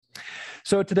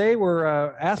So today we're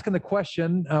asking the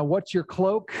question, what's your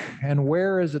cloak and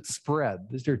where is it spread?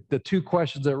 These are the two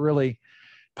questions that really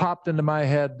popped into my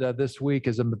head this week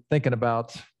as I'm thinking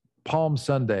about Palm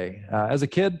Sunday. As a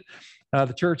kid,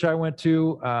 the churches I went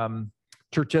to,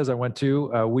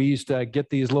 we used to get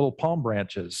these little palm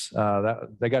branches that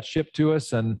they got shipped to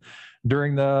us, and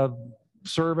during the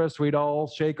service, we'd all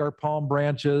shake our palm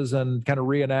branches and kind of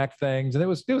reenact things, and it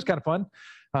was kind of fun.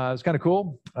 It was kind of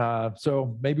cool.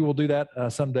 So maybe we'll do that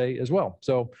someday as well.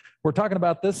 So we're talking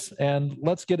about this, and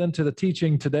let's get into the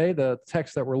teaching today. The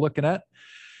text that we're looking at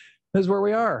is where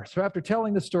we are. So after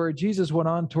telling the story, Jesus went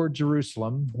on toward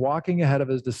Jerusalem, walking ahead of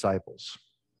his disciples.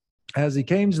 As he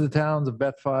came to the towns of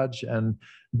Bethphage and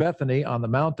Bethany on the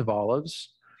Mount of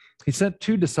Olives, he sent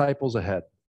two disciples ahead.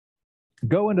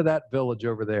 Go into that village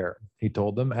over there, he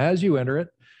told them. As you enter it,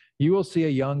 you will see a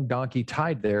young donkey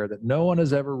tied there that no one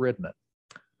has ever ridden it.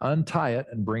 Untie it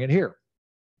and bring it here.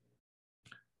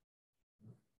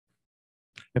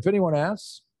 If anyone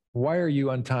asks, why are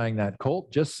you untying that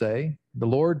colt? Just say, the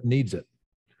Lord needs it.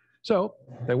 So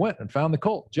they went and found the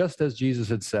colt, just as Jesus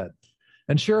had said.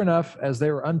 And sure enough, as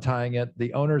they were untying it,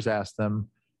 the owners asked them,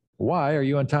 why are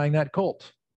you untying that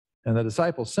colt? And the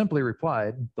disciples simply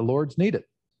replied, the Lord needs it.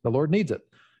 The Lord needs it.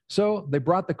 So they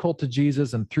brought the colt to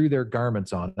Jesus and threw their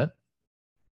garments on it,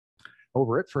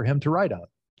 over it for him to ride on.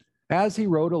 As he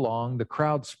rode along, the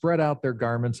crowd spread out their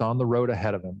garments on the road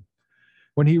ahead of him.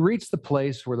 When he reached the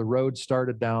place where the road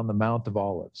started down the Mount of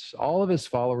Olives, all of his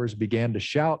followers began to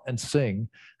shout and sing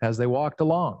as they walked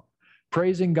along,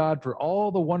 praising God for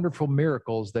all the wonderful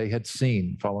miracles they had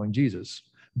seen following Jesus.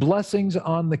 Blessings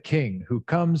on the King who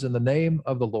comes in the name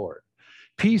of the Lord.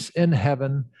 Peace in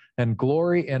heaven and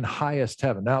glory in highest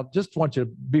heaven. Now, just want you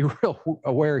to be real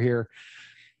aware here.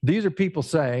 These are people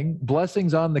saying,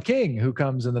 blessings on the King who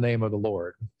comes in the name of the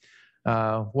Lord.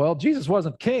 Well, Jesus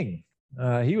wasn't king.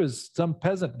 He was some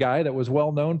peasant guy that was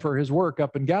well known for his work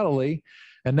up in Galilee.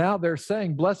 And now they're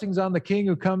saying, blessings on the King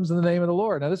who comes in the name of the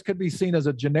Lord. Now, this could be seen as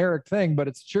a generic thing, but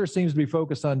it sure seems to be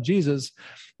focused on Jesus,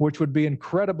 which would be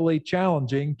incredibly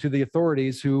challenging to the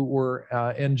authorities who were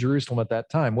in Jerusalem at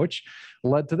that time, which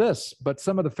led to this. But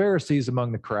some of the Pharisees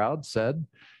among the crowd said,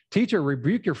 Teacher,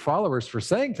 rebuke your followers for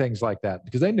saying things like that,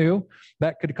 because they knew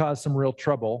that could cause some real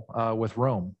trouble with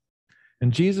Rome.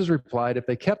 And Jesus replied, if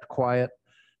they kept quiet,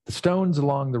 the stones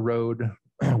along the road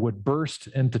would burst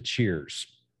into cheers.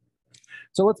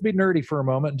 So let's be nerdy for a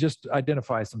moment and just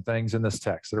identify some things in this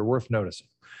text that are worth noticing.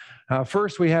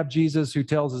 First, we have Jesus who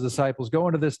tells his disciples, go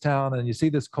into this town and you see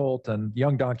this colt and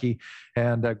young donkey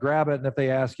and grab it. And if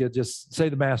they ask you, just say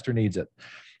the master needs it.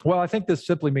 Well, I think this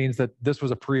simply means that this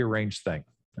was a prearranged thing.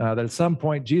 That at some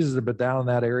point Jesus had been down in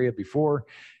that area before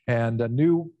and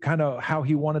knew kind of how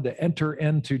he wanted to enter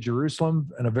into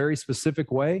Jerusalem in a very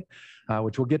specific way,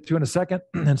 which we'll get to in a second.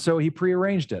 And so he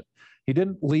prearranged it. He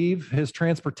didn't leave his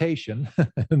transportation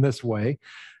in this way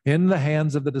in the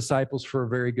hands of the disciples for a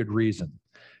very good reason.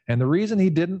 And the reason he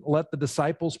didn't let the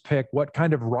disciples pick what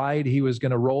kind of ride he was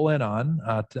going to roll in on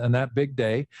that big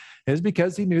day is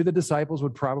because he knew the disciples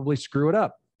would probably screw it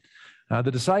up.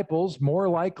 The disciples more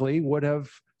likely would have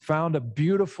found a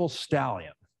beautiful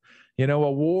stallion, a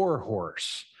war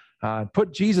horse,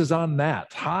 put Jesus on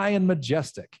that, high and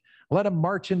majestic. Let him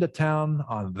march into town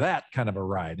on that kind of a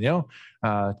ride,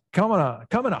 come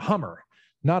in a Hummer,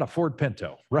 not a Ford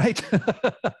Pinto, right?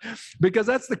 Because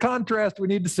that's the contrast we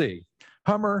need to see.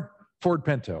 Hummer, Ford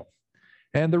Pinto.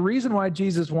 And the reason why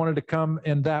Jesus wanted to come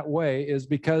in that way is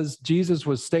because Jesus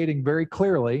was stating very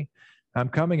clearly, I'm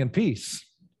coming in peace.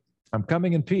 I'm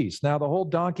coming in peace. Now, the whole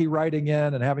donkey riding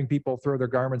in and having people throw their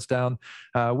garments down,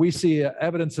 we see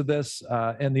evidence of this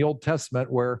in the Old Testament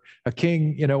where a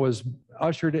king, was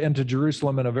ushered into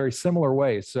Jerusalem in a very similar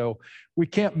way. So we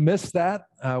can't miss that.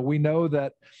 We know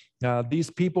that these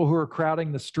people who are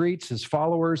crowding the streets, his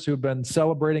followers who have been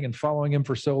celebrating and following him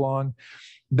for so long,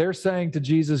 they're saying to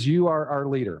Jesus, you are our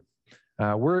leader.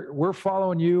 We're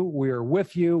following you. We are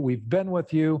with you. We've been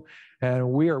with you.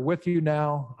 And we are with you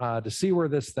now to see where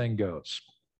this thing goes.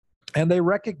 And they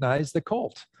recognize the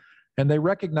colt. And they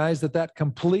recognize that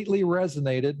completely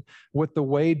resonated with the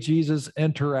way Jesus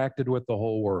interacted with the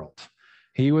whole world.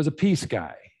 He was a peace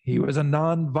guy. He was a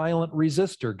nonviolent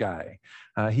resistor guy.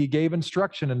 He gave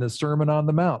instruction in the Sermon on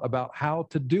the Mount about how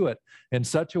to do it in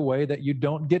such a way that you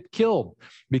don't get killed.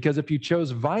 Because if you chose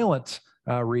violent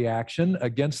reaction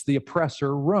against the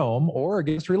oppressor, Rome, or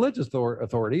against religious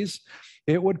authorities,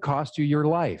 it would cost you your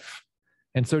life.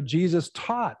 And so Jesus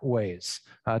taught ways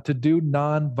to do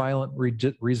nonviolent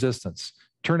resistance,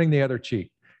 turning the other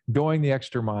cheek, going the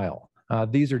extra mile.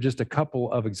 These are just a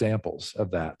couple of examples of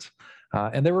that.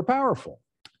 And they were powerful.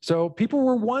 So people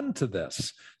were won to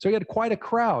this. So he had quite a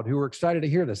crowd who were excited to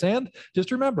hear this. And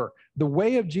just remember, the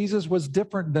way of Jesus was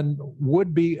different than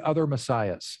would-be other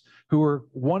messiahs who were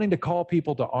wanting to call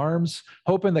people to arms,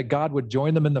 hoping that God would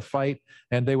join them in the fight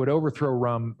and they would overthrow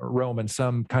Rome in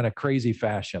some kind of crazy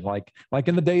fashion, like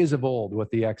in the days of old with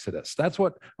the Exodus. That's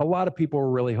what a lot of people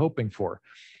were really hoping for.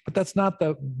 But that's not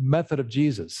the method of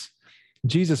Jesus.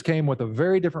 Jesus came with a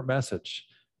very different message,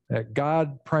 that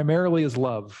God primarily is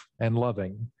love and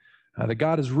loving, that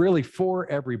God is really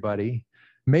for everybody,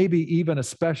 maybe even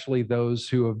especially those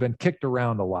who have been kicked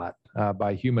around a lot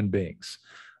by human beings,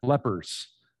 lepers,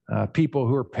 people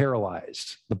who are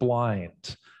paralyzed, the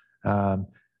blind,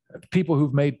 people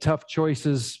who've made tough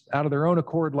choices out of their own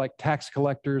accord, like tax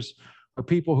collectors, or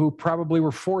people who probably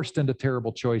were forced into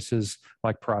terrible choices,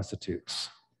 like prostitutes.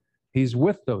 He's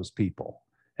with those people,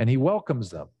 and he welcomes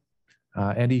them,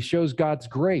 and he shows God's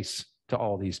grace to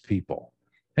all these people.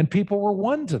 And people were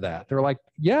won to that. They're like,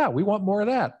 yeah, we want more of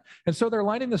that. And so they're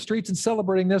lining the streets and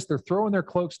celebrating this. They're throwing their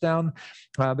cloaks down.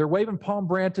 They're waving palm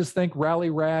branches, think rally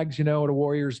rags, at a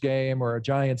Warriors game or a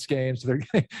Giants game. So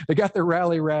they got their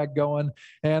rally rag going,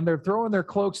 and they're throwing their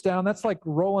cloaks down. That's like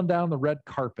rolling down the red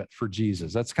carpet for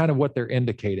Jesus. That's kind of what they're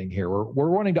indicating here. We're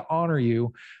wanting to honor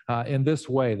you in this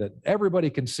way that everybody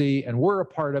can see, and we're a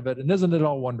part of it. And isn't it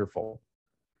all wonderful?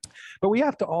 But we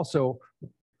have to also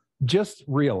just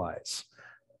realize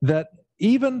that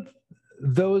even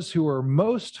those who are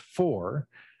most for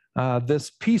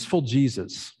this peaceful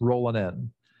Jesus rolling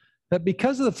in, that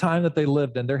because of the time that they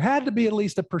lived in, there had to be at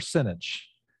least a percentage.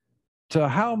 To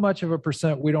how much of a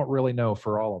percent, we don't really know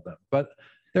for all of them. But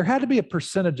there had to be a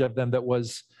percentage of them that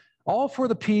was all for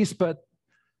the peace, but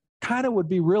kind of would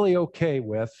be really okay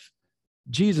with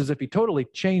Jesus if he totally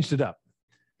changed it up,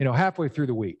 halfway through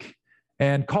the week,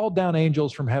 and called down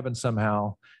angels from heaven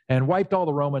somehow and wiped all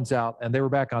the Romans out, and they were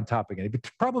back on top again. He'd be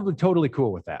probably totally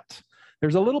cool with that.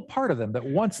 There's a little part of them that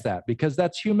wants that because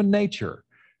that's human nature.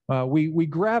 We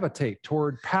gravitate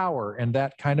toward power in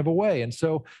that kind of a way. And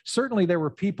so certainly there were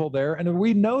people there, and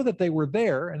we know that they were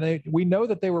there, and we know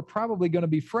that they were probably going to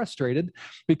be frustrated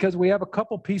because we have a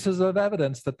couple pieces of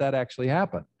evidence that actually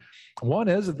happened. One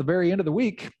is at the very end of the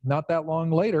week, not that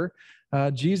long later,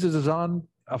 Jesus is on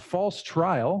a false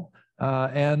trial,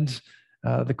 and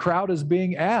the crowd is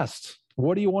being asked,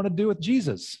 what do you want to do with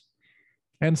Jesus?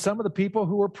 And some of the people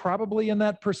who were probably in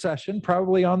that procession,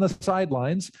 probably on the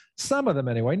sidelines, some of them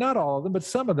anyway, not all of them, but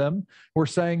some of them were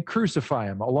saying, crucify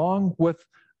him, along with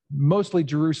mostly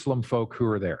Jerusalem folk who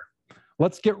are there.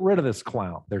 Let's get rid of this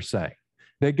clown, they're saying.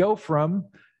 They go from,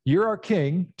 you're our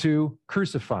king, to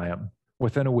crucify him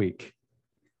within a week.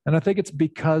 And I think it's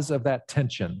because of that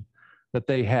tension that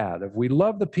they had of, we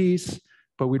love the peace,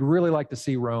 but we'd really like to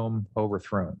see Rome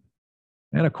overthrown.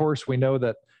 And of course, we know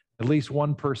that at least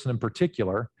one person in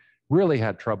particular really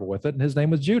had trouble with it, and his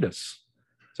name was Judas.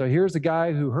 So here's a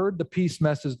guy who heard the peace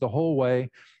message the whole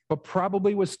way, but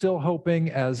probably was still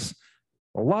hoping, as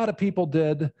a lot of people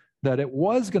did, that it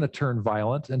was going to turn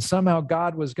violent, and somehow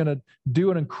God was going to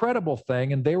do an incredible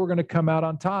thing, and they were going to come out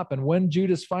on top. And when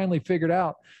Judas finally figured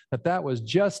out that was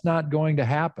just not going to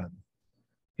happen,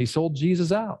 he sold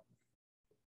Jesus out.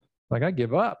 Like, I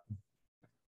give up.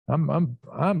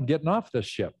 I'm getting off this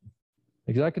ship,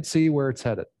 because I could see where it's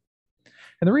headed.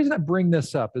 And the reason I bring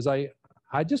this up is I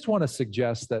just want to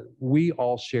suggest that we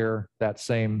all share that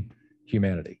same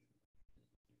humanity.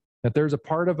 That there's a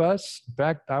part of us, in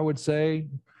fact, I would say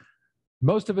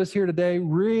most of us here today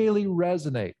really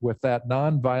resonate with that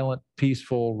nonviolent,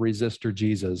 peaceful resistor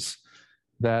Jesus,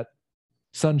 that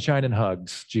sunshine and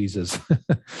hugs Jesus,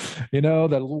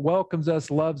 that welcomes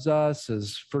us, loves us,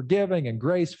 is forgiving and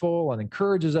graceful, and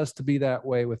encourages us to be that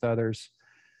way with others.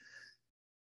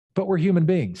 But we're human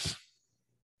beings.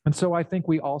 And so I think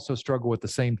we also struggle with the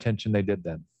same tension they did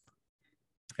then.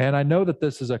 And I know that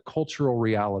this is a cultural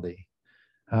reality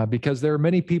because there are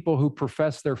many people who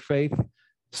profess their faith,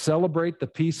 celebrate the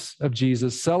peace of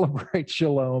Jesus, celebrate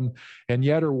shalom, and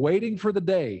yet are waiting for the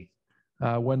day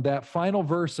when that final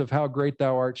verse of how great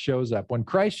thou art shows up. When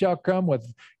Christ shall come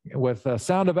with a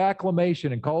sound of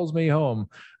acclamation and calls me home,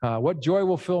 what joy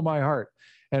will fill my heart.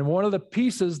 And one of the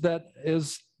pieces that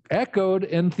is echoed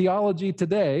in theology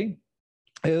today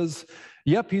is,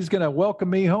 yep, he's going to welcome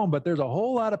me home, but there's a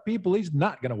whole lot of people he's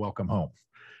not going to welcome home.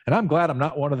 And I'm glad I'm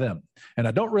not one of them. And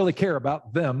I don't really care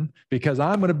about them because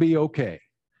I'm going to be okay.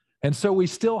 And so we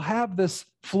still have this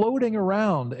floating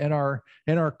around in our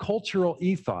cultural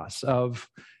ethos of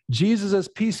Jesus as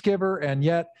peace giver, and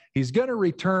yet he's going to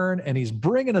return and he's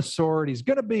bringing a sword. He's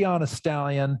going to be on a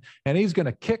stallion and he's going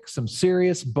to kick some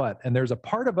serious butt. And there's a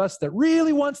part of us that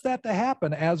really wants that to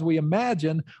happen as we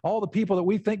imagine all the people that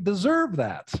we think deserve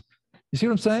that. You see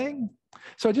what I'm saying?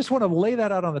 So I just want to lay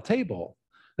that out on the table,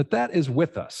 that is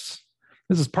with us.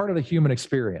 This is part of the human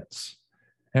experience.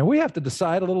 And we have to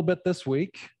decide a little bit this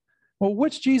week, well,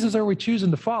 which Jesus are we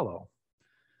choosing to follow?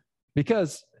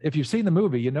 Because if you've seen the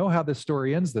movie, you know how this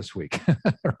story ends this week,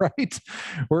 right?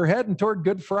 We're heading toward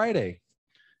Good Friday,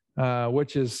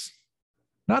 which is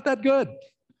not that good.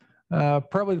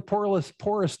 Probably the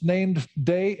poorest named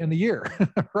day in the year,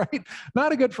 right?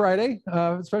 Not a Good Friday,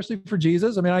 especially for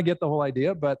Jesus. I mean, I get the whole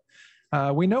idea, but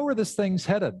we know where this thing's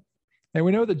headed. And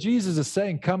we know that Jesus is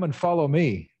saying, come and follow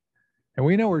me. And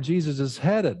we know where Jesus is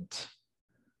headed.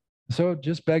 So it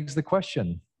just begs the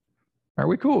question, are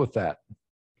we cool with that?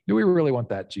 Do we really want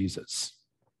that Jesus?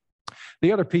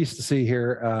 The other piece to see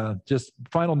here, just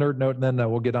final nerd note, and then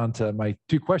we'll get on to my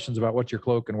two questions about what's your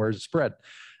cloak and where's it spread,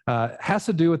 has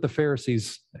to do with the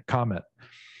Pharisees' comment.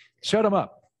 Shut them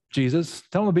up, Jesus.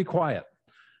 Tell them to be quiet.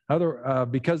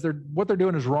 Because what they're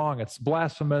doing is wrong. It's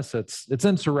blasphemous. It's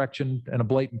insurrection in a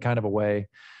blatant kind of a way.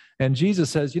 And Jesus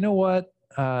says, you know what?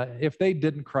 If they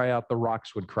didn't cry out, the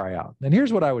rocks would cry out. And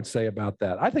here's what I would say about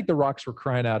that. I think the rocks were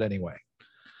crying out anyway.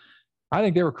 I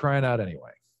think they were crying out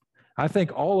anyway. I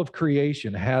think all of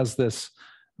creation has this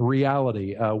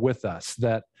reality with us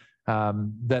that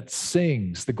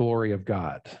sings the glory of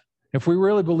God. If we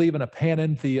really believe in a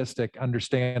panentheistic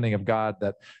understanding of God,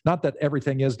 that not that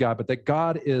everything is God, but that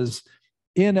God is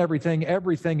in everything,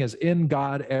 everything is in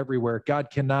God everywhere. God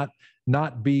cannot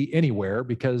not be anywhere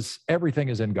because everything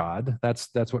is in God. That's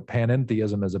what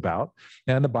panentheism is about.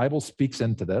 And the Bible speaks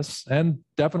into this and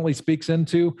definitely speaks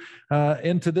into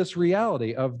this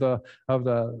reality of the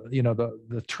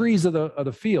trees of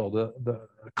the field, the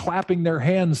clapping their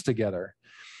hands together.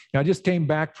 Now, I just came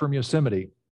back from Yosemite.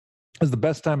 It's the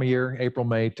best time of year, April,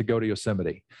 May, to go to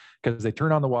Yosemite because they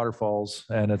turn on the waterfalls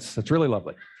and it's really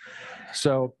lovely.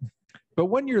 So, but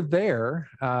when you're there,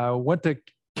 went to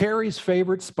Carrie's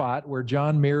favorite spot where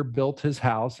John Muir built his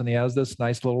house, and he has this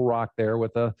nice little rock there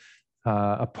with a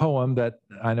poem that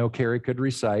I know Carrie could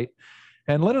recite.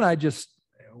 And Lynn and I just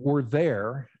were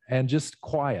there and just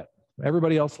quiet.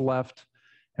 Everybody else left,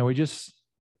 and we just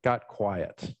got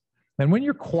quiet. And when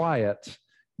you're quiet,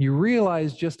 you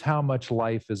realize just how much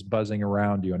life is buzzing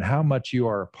around you and how much you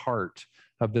are a part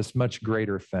of this much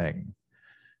greater thing.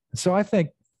 So I think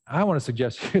I want to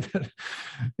suggest to you that,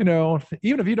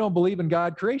 even if you don't believe in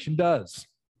God, creation does.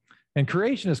 And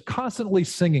creation is constantly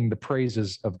singing the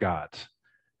praises of God.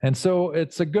 And so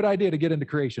it's a good idea to get into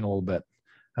creation a little bit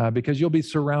because you'll be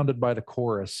surrounded by the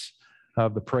chorus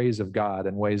of the praise of God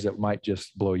in ways that might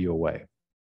just blow you away.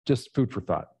 Just food for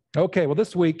thought. Okay, well,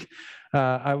 this week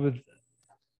I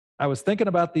was thinking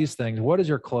about these things. What is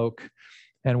your cloak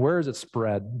and where is it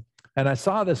spread? And I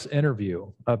saw this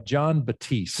interview of Jon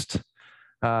Batiste.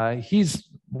 He's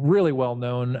really well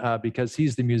known because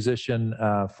he's the musician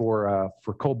for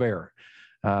Colbert,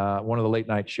 one of the late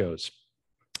night shows.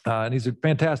 And he's a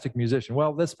fantastic musician.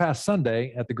 Well, this past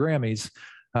Sunday at the Grammys,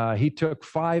 he took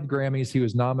 5 Grammys. He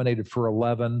was nominated for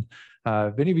 11.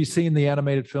 Have any of you seen the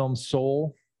animated film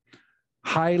Soul?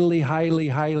 Highly, highly,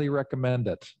 highly recommend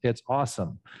it. It's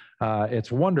awesome.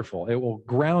 It's wonderful. It will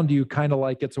ground you kind of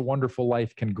like It's a Wonderful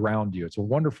Life can ground you. It's a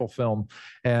wonderful film.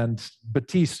 And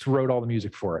Batiste wrote all the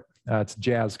music for it. It's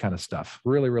jazz kind of stuff.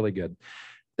 Really, really good.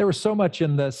 There was so much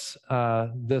in this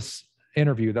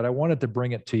interview that I wanted to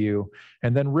bring it to you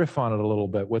and then riff on it a little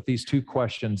bit with these 2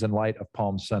 questions in light of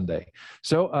Palm Sunday.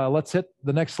 So let's hit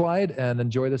the next slide and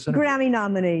enjoy this interview. Grammy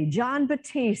nominee Jon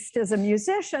Batiste is a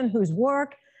musician whose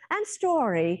work and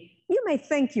story you may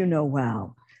think you know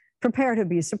well. Prepare to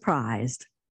be surprised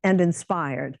and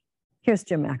inspired. Here's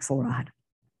Jim Axelrod.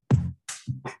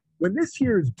 When this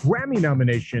year's Grammy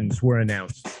nominations were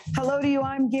announced, Hello to you,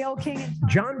 I'm Gail King.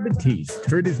 Jon Batiste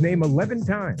heard his name 11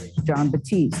 times. Jon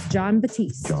Batiste. Jon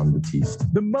Batiste. Jon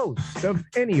Batiste. The most of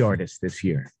any artist this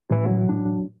year.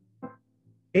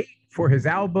 8 for his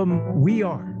album We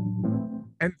Are.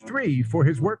 And 3 for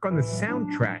his work on the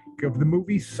soundtrack of the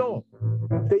movie Soul.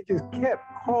 They just kept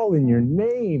calling your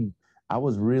name. I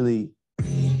was really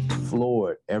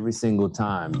floored every single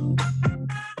time.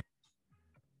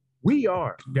 We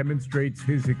Are demonstrates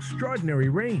his extraordinary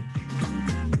range.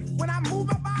 When I move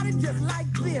my body just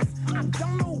like this, I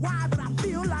don't know why, but I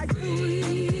feel like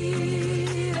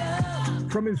freedom.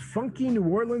 From his funky New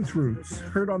Orleans roots,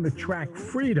 heard on the track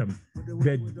Freedom,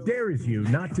 that dares you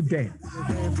not to dance.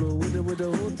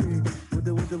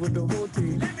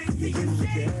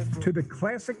 To the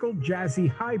classical jazzy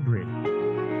hybrid,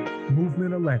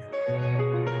 Movement 11.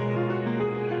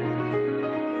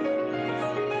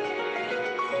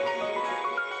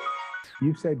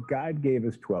 You said God gave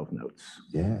us 12 notes.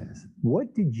 Yes.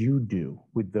 What did you do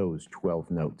with those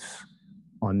 12 notes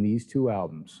on these two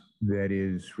albums that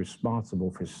is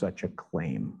responsible for such a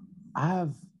claim?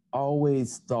 I've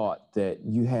always thought that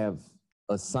you have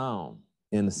a sound,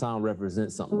 and the sound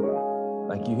represents something.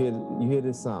 Like you hear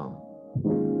this sound,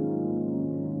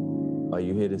 or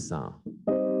you hear this sound,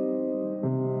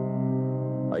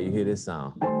 or you hear this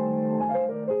sound.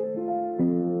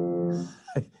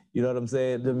 You know what I'm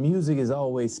saying? The music is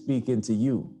always speaking to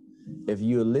you. If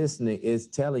you're listening, it's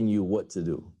telling you what to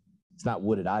do. It's not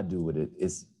what did I do with it,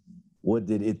 it's what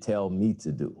did it tell me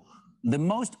to do. The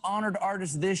most honored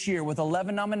artist this year with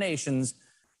 11 nominations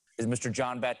is Mr.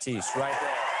 John Batiste, right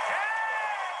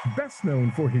there. Best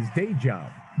known for his day job,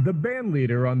 the band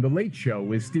leader on The Late Show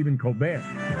with Stephen Colbert.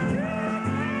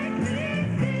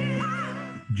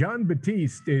 John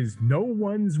Batiste is no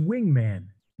one's wingman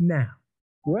now.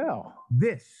 Well,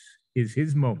 this is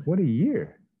his moment. What a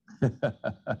year.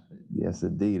 Yes,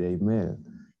 indeed. Amen.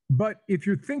 But if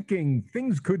you're thinking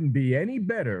things couldn't be any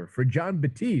better for John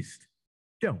Batiste,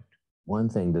 don't. One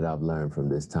thing that I've learned from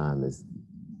this time is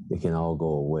it can all go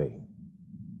away.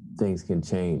 Things can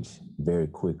change very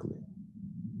quickly.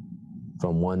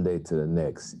 From one day to the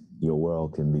next, your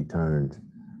world can be turned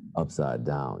upside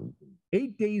down.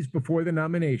 8 days before the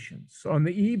nominations, on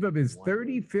the eve of his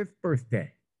 35th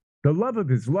birthday, the love of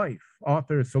his life,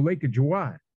 author Suleika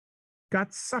Jawad,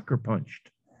 got sucker punched.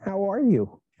 How are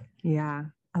you? Yeah,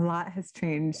 a lot has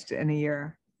changed in a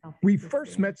year. We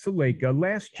first met Suleika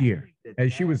last year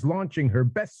as she was launching her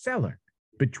bestseller,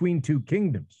 Between Two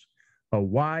Kingdoms, a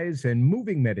wise and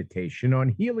moving meditation on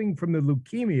healing from the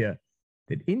leukemia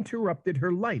that interrupted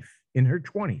her life in her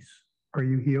 20s. Are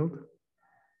you healed?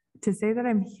 To say that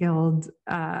I'm healed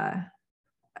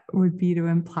would be to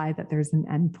imply that there's an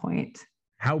end point.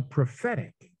 How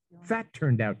prophetic that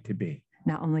turned out to be.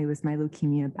 Not only was my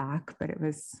leukemia back, but it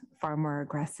was far more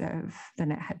aggressive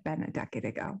than it had been a decade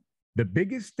ago. The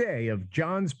biggest day of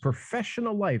John's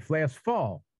professional life last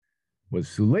fall was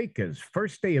Suleika's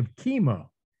first day of chemo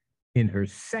in her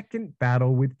second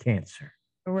battle with cancer.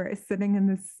 We're sitting in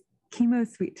this chemo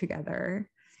suite together,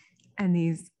 and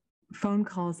these phone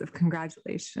calls of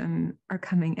congratulation are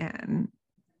coming in,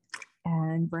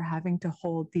 and we're having to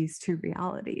hold these two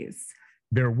realities.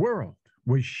 Their world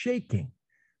was shaking,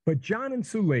 but John and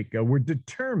Suleika were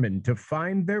determined to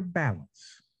find their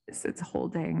balance. It's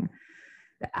holding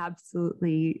the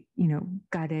absolutely,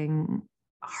 gutting,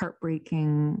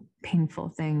 heartbreaking, painful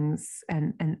things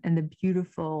and the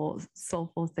beautiful,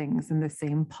 soulful things in the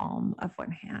same palm of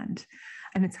one hand.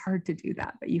 And it's hard to do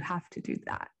that, but you have to do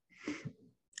that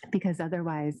because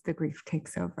otherwise the grief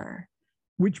takes over.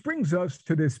 Which brings us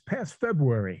to this past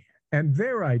February and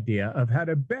their idea of how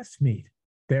to best meet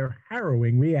their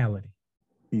harrowing reality.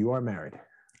 You are married.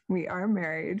 We are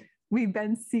married. We've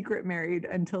been secret married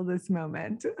until this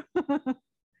moment.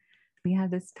 We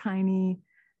had this tiny,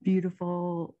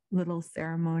 beautiful little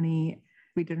ceremony.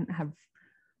 We didn't have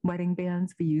wedding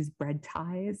bands. We used bread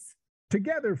ties.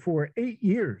 Together for 8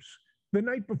 years, the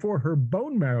night before her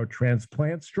bone marrow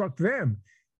transplant struck them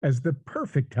as the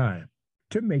perfect time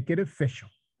to make it official.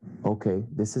 Okay,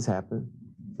 this has happened,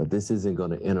 but this isn't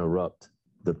going to interrupt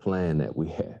the plan that we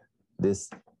had. This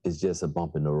is just a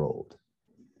bump in the road.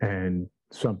 And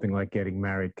something like getting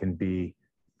married can be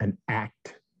an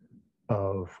act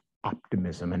of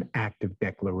optimism, an act of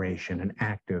declaration, an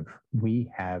act of we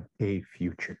have a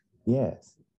future.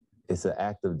 Yes, it's an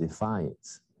act of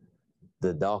defiance.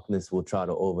 The darkness will try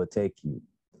to overtake you,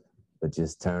 but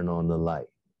just turn on the light.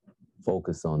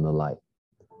 Focus on the light.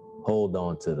 Hold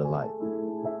on to the light.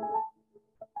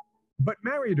 But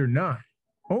married or not,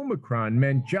 Omicron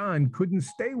meant John couldn't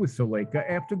stay with Suleika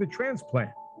after the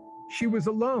transplant. She was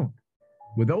alone,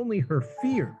 with only her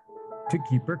fear to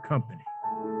keep her company.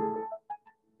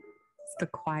 It's the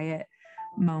quiet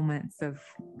moments of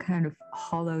kind of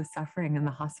hollow suffering in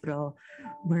the hospital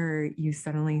where you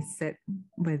suddenly sit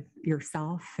with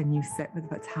yourself and you sit with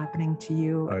what's happening to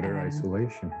you. Utter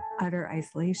isolation. Utter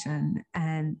isolation.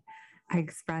 And I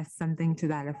expressed something to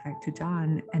that effect to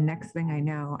John. And next thing I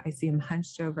know, I see him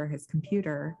hunched over his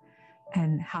computer.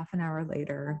 And half an hour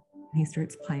later, he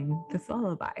starts playing this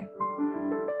lullaby.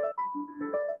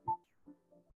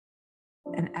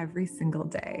 And every single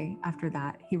day after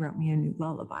that, he wrote me a new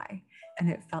lullaby. And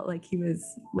it felt like he was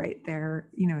right there,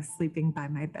 sleeping by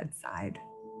my bedside.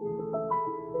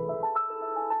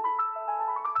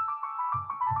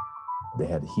 They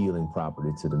had healing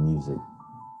property to the music.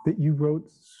 That you wrote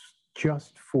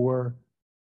just for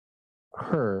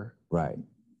her, Right.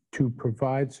 to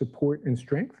provide support and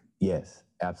strength? Yes,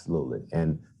 absolutely.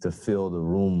 And to fill the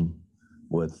room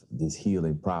with these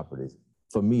healing properties.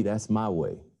 For me, that's my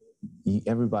way.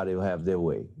 Everybody will have their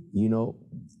way, you know,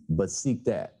 but seek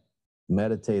that.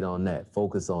 Meditate on that.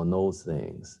 Focus on those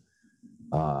things.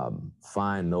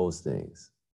 Find those things.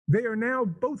 They are now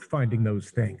both finding those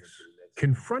things,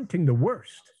 confronting the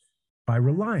worst by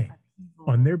relying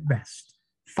on their best.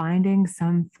 Finding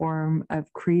some form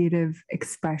of creative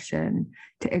expression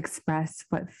to express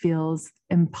what feels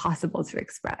impossible to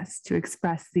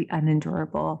express the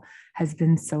unendurable has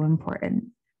been so important.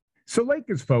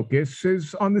 Suleika's focus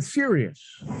is on the serious.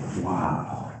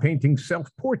 Wow. Painting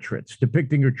self-portraits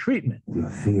depicting her treatment. You're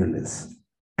fearless.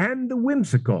 And the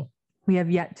whimsical. We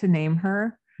have yet to name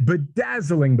her.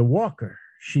 Bedazzling the walker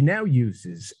she now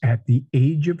uses at the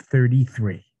age of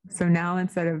 33. So now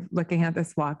instead of looking at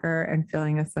this walker and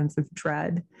feeling a sense of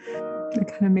dread, it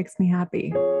kind of makes me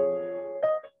happy.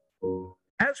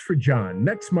 As for John,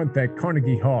 next month at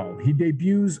Carnegie Hall, he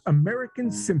debuts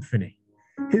American Symphony,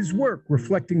 his work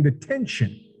reflecting the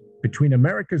tension between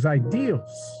America's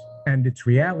ideals and its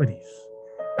realities,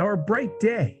 our bright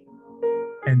day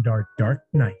and our dark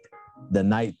night. The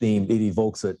night theme, it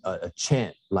evokes a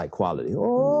chant-like quality.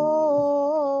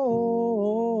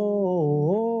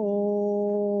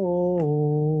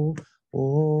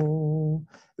 Oh,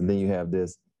 and then you have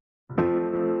this. You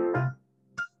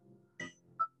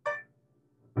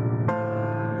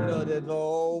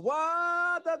know,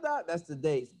 that that's the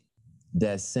date.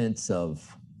 That sense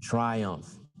of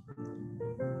triumph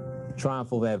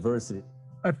of adversity.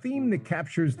 A theme that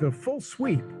captures the full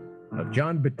sweep of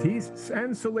John Batiste's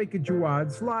and Suleika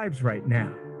Jawad's lives right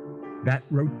now. That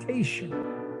rotation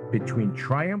between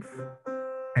triumph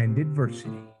and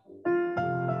adversity.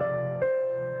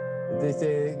 They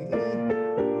say,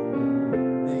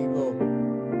 there you go.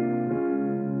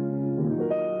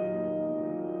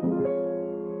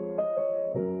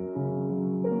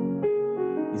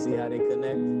 You see how they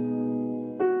connect?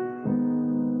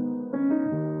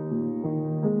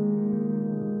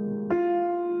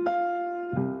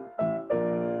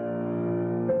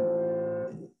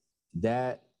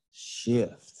 That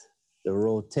shift, the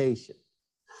rotation.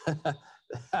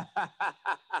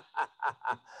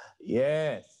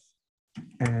 Yes.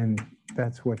 And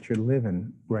that's what you're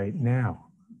living right now.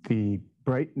 The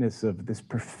brightness of this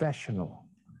professional,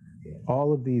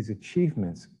 all of these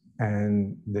achievements,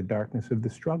 and the darkness of the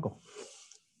struggle.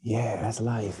 Yeah, that's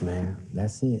life, man.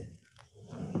 That's it.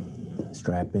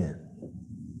 Strap in.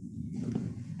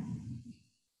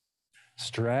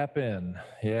 Strap in.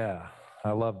 Yeah,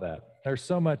 I love that. There's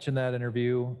so much in that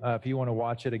interview. If you want to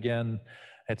watch it again,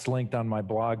 it's linked on my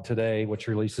blog today, which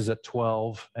releases at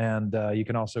 12. And you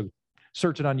can also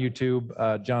search it on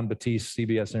YouTube, John Batiste,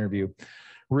 CBS interview.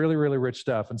 Really, really rich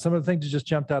stuff. And some of the things that just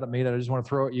jumped out at me that I just want to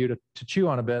throw at you to chew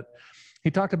on a bit.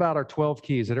 He talked about our 12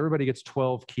 keys, that everybody gets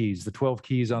 12 keys, the 12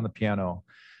 keys on the piano.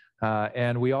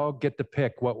 And we all get to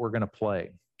pick what we're going to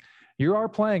play. You are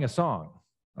playing a song.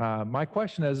 My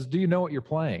question is, do you know what you're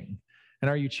playing? And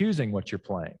are you choosing what you're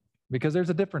playing? Because there's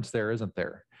a difference there, isn't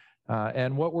there?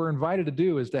 And what we're invited to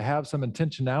do is to have some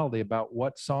intentionality about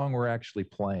what song we're actually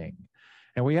playing.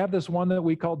 And we have this one that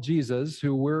we call Jesus,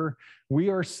 who we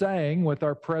are saying with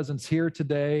our presence here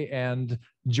today and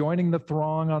joining the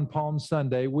throng on Palm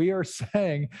Sunday, we are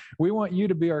saying, we want you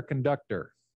to be our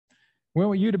conductor. We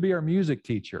want you to be our music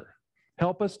teacher.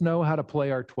 Help us know how to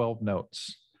play our 12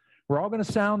 notes. We're all going to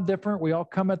sound different. We all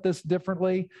come at this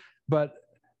differently, but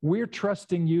we're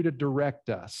trusting you to direct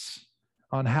us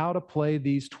on how to play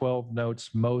these 12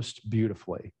 notes most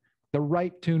beautifully, the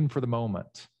right tune for the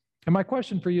moment. And my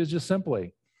question for you is just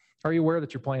simply, are you aware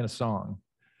that you're playing a song?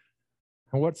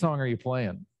 And what song are you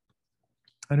playing?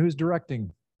 And who's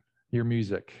directing your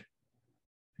music?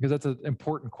 Because that's an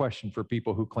important question for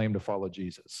people who claim to follow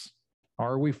Jesus.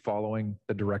 Are we following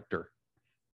the director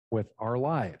with our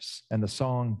lives and the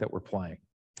song that we're playing?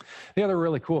 The other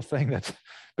really cool thing that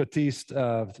Batiste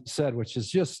said, which is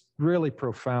just really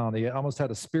profound, he almost had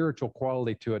a spiritual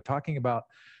quality to it, talking about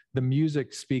the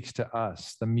music speaks to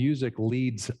us. The music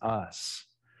leads us.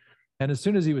 And as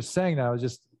soon as he was saying that, I was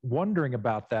just wondering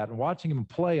about that and watching him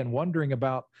play and wondering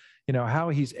about, how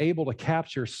he's able to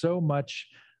capture so much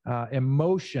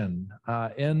emotion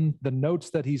in the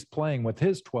notes that he's playing with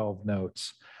his 12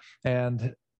 notes.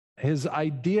 And his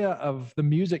idea of the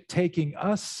music taking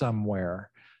us somewhere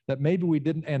that maybe we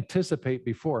didn't anticipate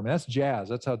before. I mean, that's jazz.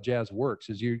 That's how jazz works,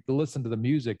 is you listen to the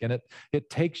music and it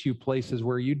takes you places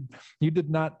where you did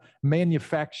not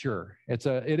manufacture.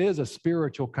 It is a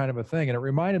spiritual kind of a thing. And it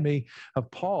reminded me of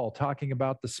Paul talking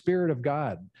about the Spirit of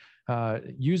God,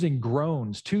 using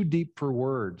groans too deep for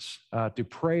words to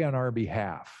pray on our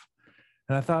behalf.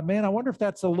 And I thought, man, I wonder if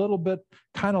that's a little bit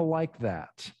kind of like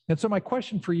that. And so my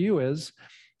question for you is,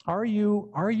 are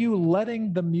you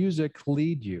letting the music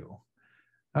lead you?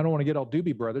 I don't want to get all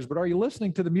Doobie Brothers, but are you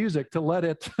listening to the music to let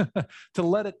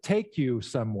it take you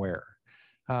somewhere,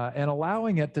 and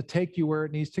allowing it to take you where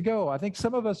it needs to go? I think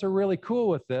some of us are really cool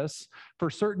with this for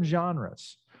certain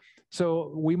genres.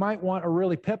 So we might want a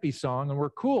really peppy song, and we're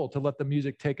cool to let the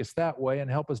music take us that way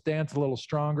and help us dance a little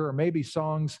stronger, or maybe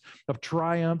songs of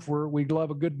triumph where we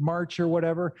love a good march or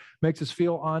whatever, makes us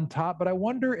feel on top. But I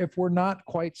wonder if we're not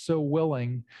quite so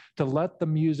willing to let the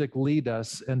music lead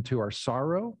us into our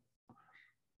sorrow,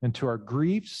 into our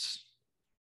griefs,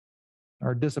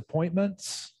 our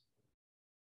disappointments,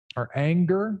 our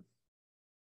anger,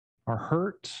 our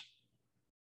hurt.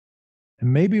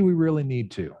 And maybe we really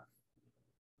need to.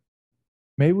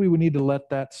 Maybe we need to let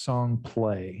that song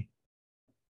play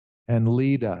and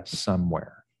lead us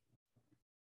somewhere.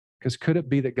 Because could it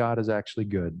be that God is actually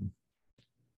good?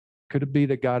 Could it be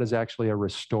that God is actually a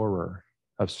restorer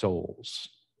of souls?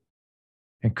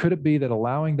 And could it be that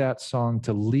allowing that song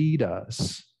to lead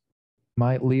us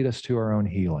might lead us to our own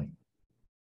healing?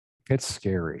 It's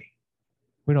scary.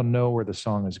 We don't know where the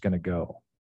song is going to go.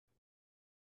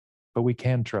 But we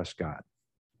can trust God.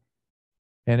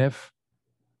 And if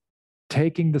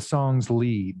taking the song's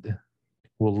lead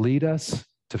will lead us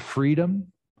to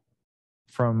freedom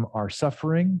from our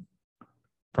suffering,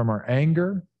 from our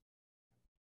anger,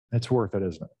 it's worth it,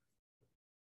 isn't it?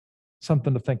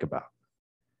 Something to think about.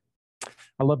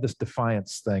 I love this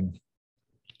defiance thing,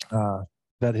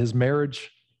 that his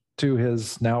marriage to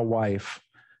his now wife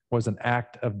was an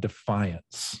act of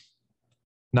defiance,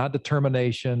 not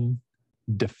determination,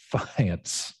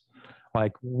 defiance.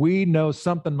 Like, we know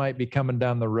something might be coming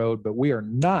down the road, but we are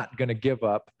not going to give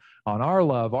up on our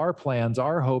love, our plans,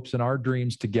 our hopes, and our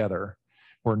dreams together.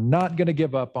 We're not going to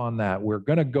give up on that. We're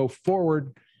going to go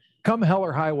forward, come hell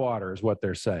or high water is what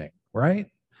they're saying, right?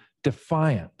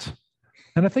 Defiant.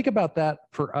 And I think about that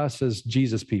for us as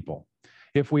Jesus people,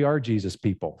 if we are Jesus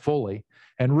people fully,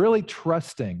 and really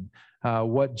trusting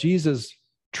what Jesus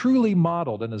truly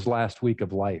modeled in his last week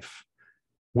of life,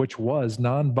 which was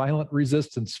nonviolent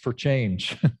resistance for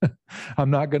change. I'm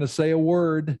not going to say a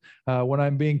word when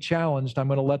I'm being challenged. I'm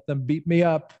going to let them beat me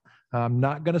up. I'm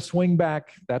not going to swing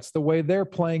back. That's the way they're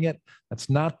playing it. That's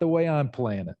not the way I'm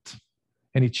playing it.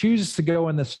 And he chooses to go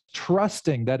in this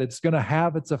trusting that it's going to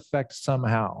have its effect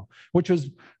somehow, which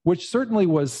certainly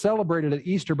was celebrated at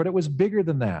Easter, but it was bigger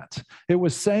than that. It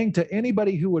was saying to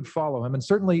anybody who would follow him, and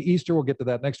certainly Easter, we'll get to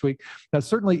that next week, that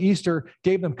certainly Easter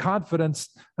gave them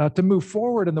confidence to move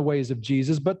forward in the ways of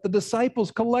Jesus, but the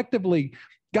disciples collectively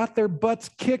got their butts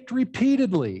kicked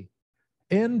repeatedly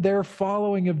in their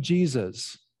following of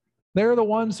Jesus. They're the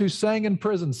ones who sang in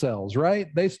prison cells,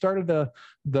 right? They started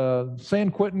the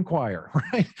San Quentin choir,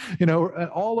 right?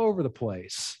 All over the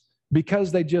place,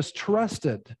 because they just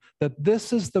trusted that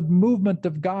this is the movement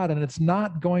of God and it's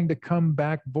not going to come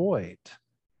back void.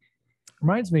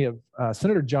 Reminds me of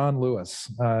Senator John Lewis,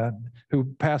 who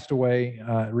passed away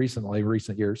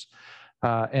recent years.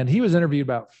 And he was interviewed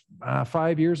about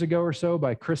 5 years ago or so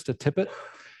by Krista Tippett.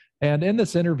 And in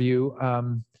this interview,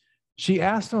 she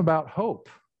asked him about hope.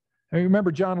 I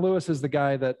remember John Lewis is the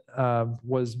guy that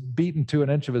was beaten to an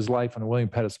inch of his life on the William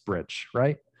Pettis Bridge,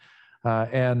 right?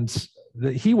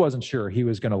 He wasn't sure he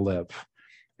was going to live.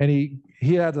 And he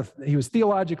was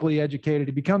theologically educated.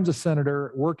 He becomes a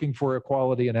senator working for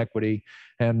equality and equity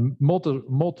and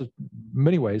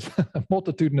many ways,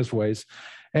 multitudinous ways.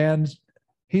 And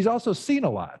he's also seen a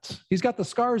lot. He's got the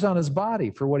scars on his body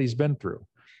for what he's been through.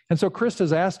 And so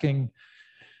Krista's asking,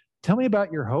 tell me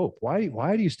about your hope.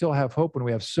 Why do you still have hope when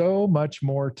we have so much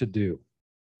more to do?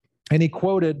 And he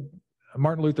quoted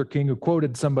Martin Luther King, who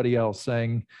quoted somebody else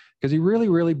saying, because he really,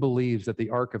 really believes that the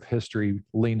arc of history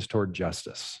leans toward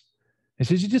justice. He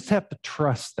says, you just have to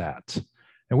trust that.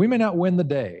 And we may not win the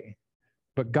day,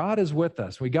 but God is with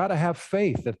us. We got to have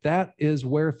faith that that is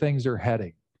where things are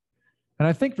heading. And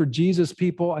I think for Jesus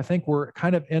people, I think we're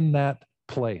kind of in that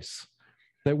place,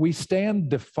 that we stand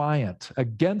defiant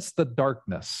against the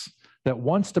darkness that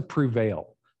wants to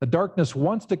prevail. The darkness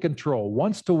wants to control,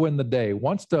 wants to win the day,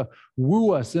 wants to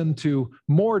woo us into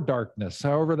more darkness,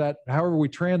 however we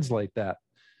translate that.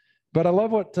 But I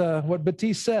love what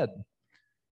Batiste said.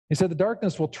 He said, the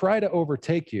darkness will try to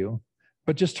overtake you,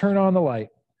 but just turn on the light.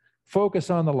 Focus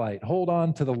on the light. Hold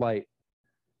on to the light.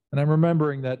 And I'm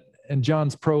remembering that in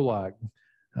John's prologue,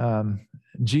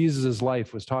 Jesus'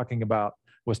 life was talked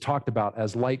about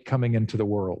as light coming into the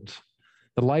world.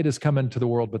 The light has come into the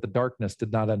world, but the darkness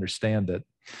did not understand it.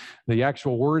 The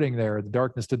actual wording there, the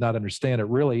darkness did not understand it,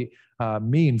 really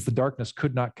means the darkness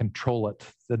could not control it.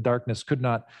 The darkness could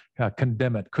not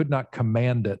condemn it, could not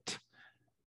command it.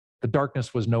 The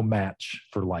darkness was no match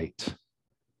for light.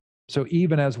 So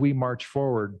even as we march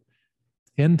forward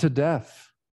into death,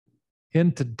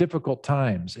 into difficult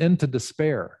times, into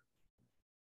despair,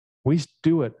 we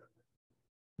do it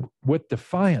with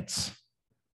defiance,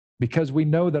 because we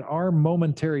know that our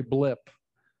momentary blip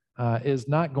is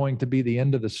not going to be the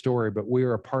end of the story, but we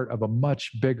are a part of a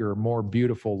much bigger, more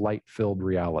beautiful, light-filled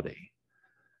reality,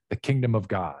 the kingdom of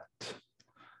God.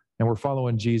 And we're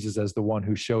following Jesus as the one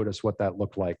who showed us what that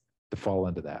looked like to fall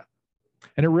into that.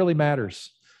 And it really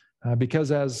matters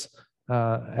because as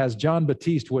John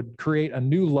Baptiste would create a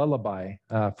new lullaby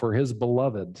for his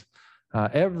beloved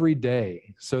every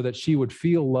day so that she would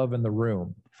feel love in the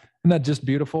room. Isn't that just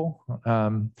beautiful?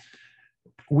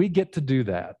 We get to do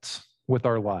that with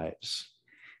our lives.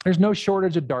 There's no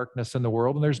shortage of darkness in the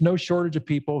world, and there's no shortage of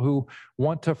people who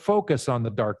want to focus on the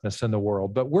darkness in the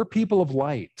world, but we're people of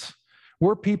light.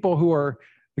 We're people who are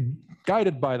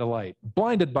guided by the light,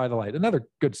 blinded by the light. Another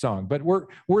good song. But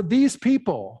we're these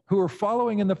people who are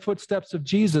following in the footsteps of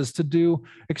Jesus to do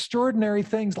extraordinary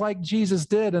things like Jesus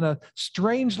did in a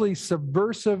strangely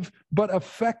subversive but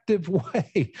effective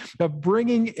way of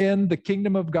bringing in the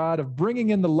kingdom of God, of bringing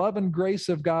in the love and grace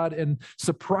of God in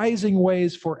surprising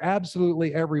ways for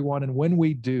absolutely everyone. And when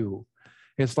we do,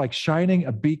 it's like shining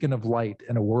a beacon of light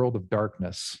in a world of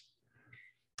darkness.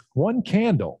 One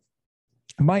candle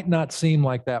might not seem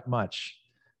like that much,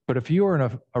 but if you are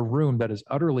in a room that is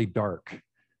utterly dark,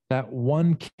 that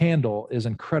one candle is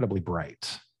incredibly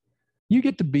bright. You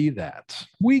get to be that.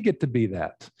 We get to be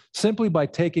that simply by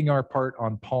taking our part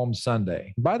on Palm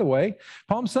Sunday. By the way,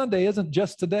 Palm Sunday isn't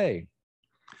just today.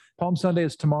 Palm Sunday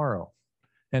is tomorrow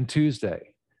and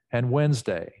Tuesday and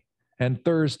Wednesday and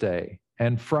Thursday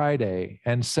and Friday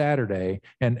and Saturday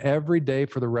and every day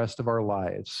for the rest of our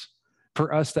lives.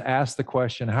 For us to ask the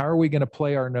question, how are we going to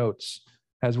play our notes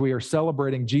as we are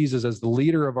celebrating Jesus as the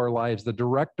leader of our lives, the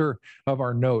director of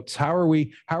our notes? How are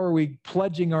we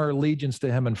pledging our allegiance to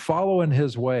him and following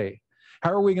his way?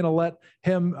 How are we going to let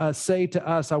him say to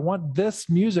us, I want this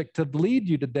music to lead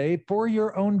you today for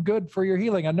your own good, for your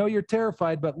healing. I know you're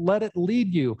terrified, but let it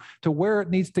lead you to where it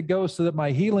needs to go so that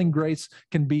my healing grace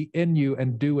can be in you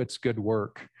and do its good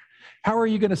work. How are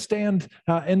you going to stand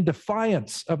in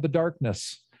defiance of the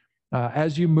darkness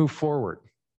as you move forward,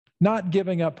 not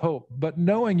giving up hope, but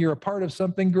knowing you're a part of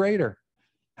something greater?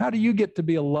 How do you get to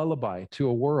be a lullaby to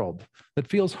a world that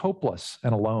feels hopeless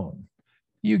and alone?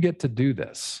 You get to do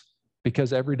this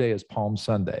because every day is Palm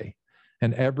Sunday,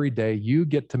 and every day you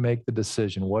get to make the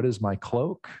decision, what is my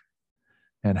cloak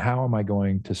and how am I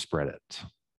going to spread it?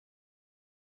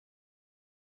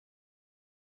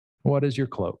 What is your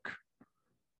cloak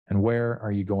and where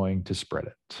are you going to spread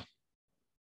it?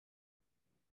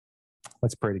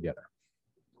 Let's pray together.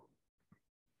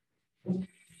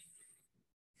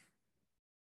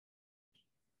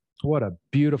 What a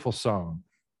beautiful song.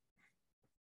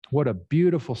 What a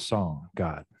beautiful song,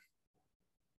 God,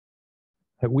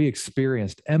 that we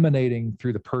experienced emanating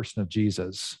through the person of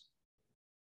Jesus.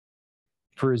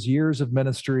 For his years of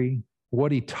ministry,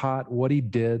 what he taught, what he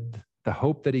did, the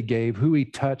hope that he gave, who he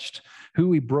touched,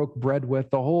 who he broke bread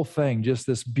with, the whole thing, just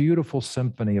this beautiful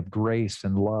symphony of grace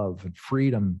and love and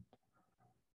freedom,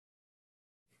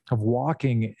 of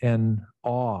walking in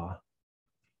awe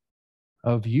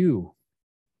of you.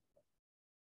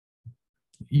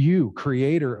 You,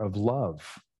 creator of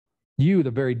love. You,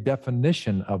 the very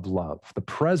definition of love, the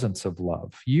presence of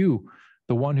love. You,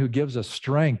 the one who gives us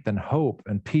strength and hope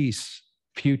and peace,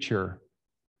 future,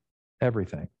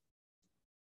 everything.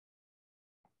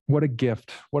 What a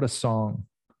gift, what a song.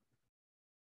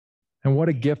 And what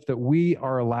a gift that we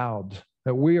are allowed,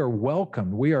 that we are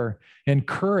welcomed, we are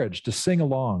encouraged to sing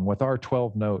along with our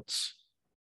 12 notes,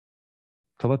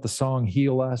 to let the song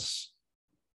heal us,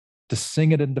 to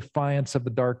sing it in defiance of the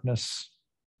darkness,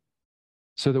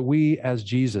 so that we as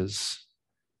Jesus,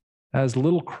 as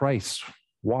little Christ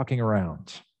walking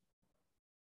around,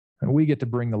 and we get to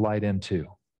bring the light in too.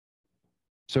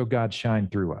 So God, shine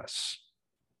through us.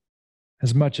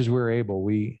 As much as we're able,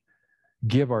 we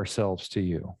give ourselves to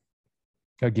you.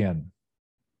 Again,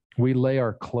 we lay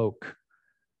our cloak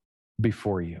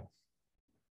before you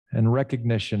in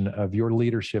recognition of your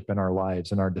leadership in our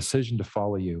lives and our decision to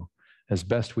follow you as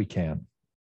best we can.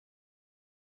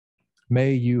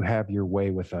 May you have your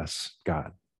way with us,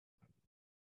 God.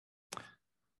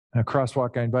 Now,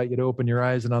 Crosswalk, I invite you to open your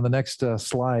eyes, and on the next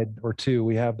slide or two,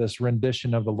 we have this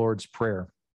rendition of the Lord's Prayer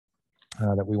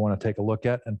that we want to take a look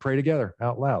at and pray together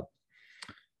out loud.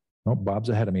 Oh, Bob's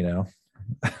ahead of me now.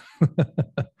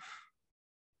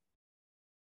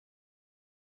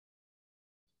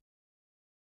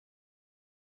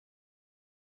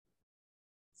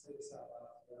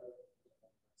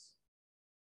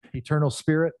 Eternal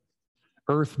Spirit,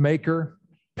 earth maker,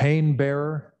 pain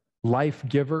bearer, life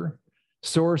giver,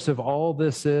 source of all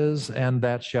this is and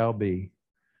that shall be,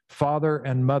 Father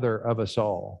and Mother of us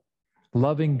all,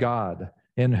 loving God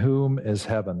in whom is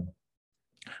heaven.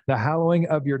 The hallowing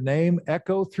of your name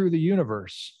echo through the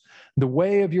universe. The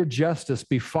way of your justice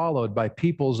be followed by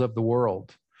peoples of the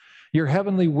world. Your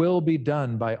heavenly will be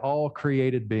done by all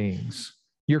created beings.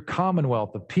 Your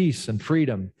commonwealth of peace and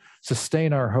freedom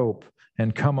sustain our hope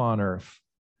and come on earth.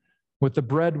 With the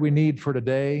bread we need for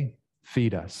today,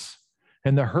 feed us.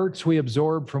 In the hurts we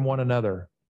absorb from one another,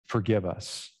 forgive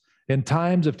us. In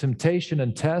times of temptation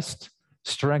and test,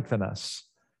 strengthen us.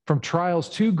 From trials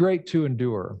too great to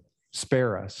endure,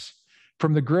 spare us.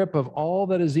 From the grip of all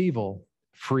that is evil,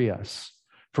 free us.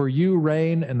 For you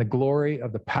reign in the glory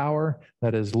of the power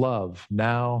that is love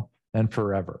now and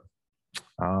forever.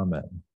 Amen.